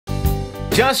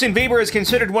Justin Bieber is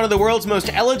considered one of the world's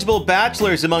most eligible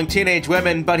bachelors among teenage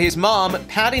women, but his mom,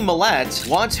 Pattie Mallette,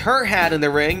 wants her hat in the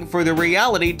ring for the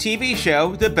reality TV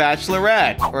show The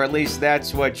Bachelorette, or at least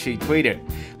that's what she tweeted.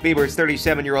 Bieber's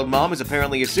 37-year-old mom is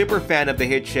apparently a super fan of the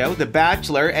hit show, The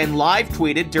Bachelor, and live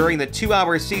tweeted during the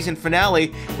 2-hour season finale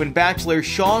when Bachelor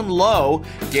Sean Lowe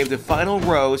gave the final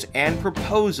rose and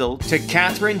proposal to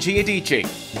Catherine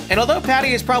Giudice. And although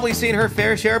Pattie has probably seen her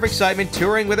fair share of excitement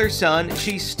touring with her son,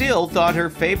 she still thought her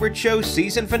favorite show's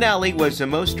season finale was the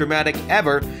most dramatic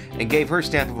ever and gave her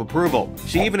stamp of approval.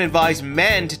 She even advised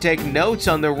men to take notes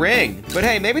on the ring. But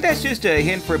hey, maybe that's just a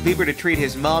hint for Bieber to treat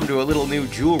his mom to a little new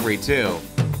jewelry too.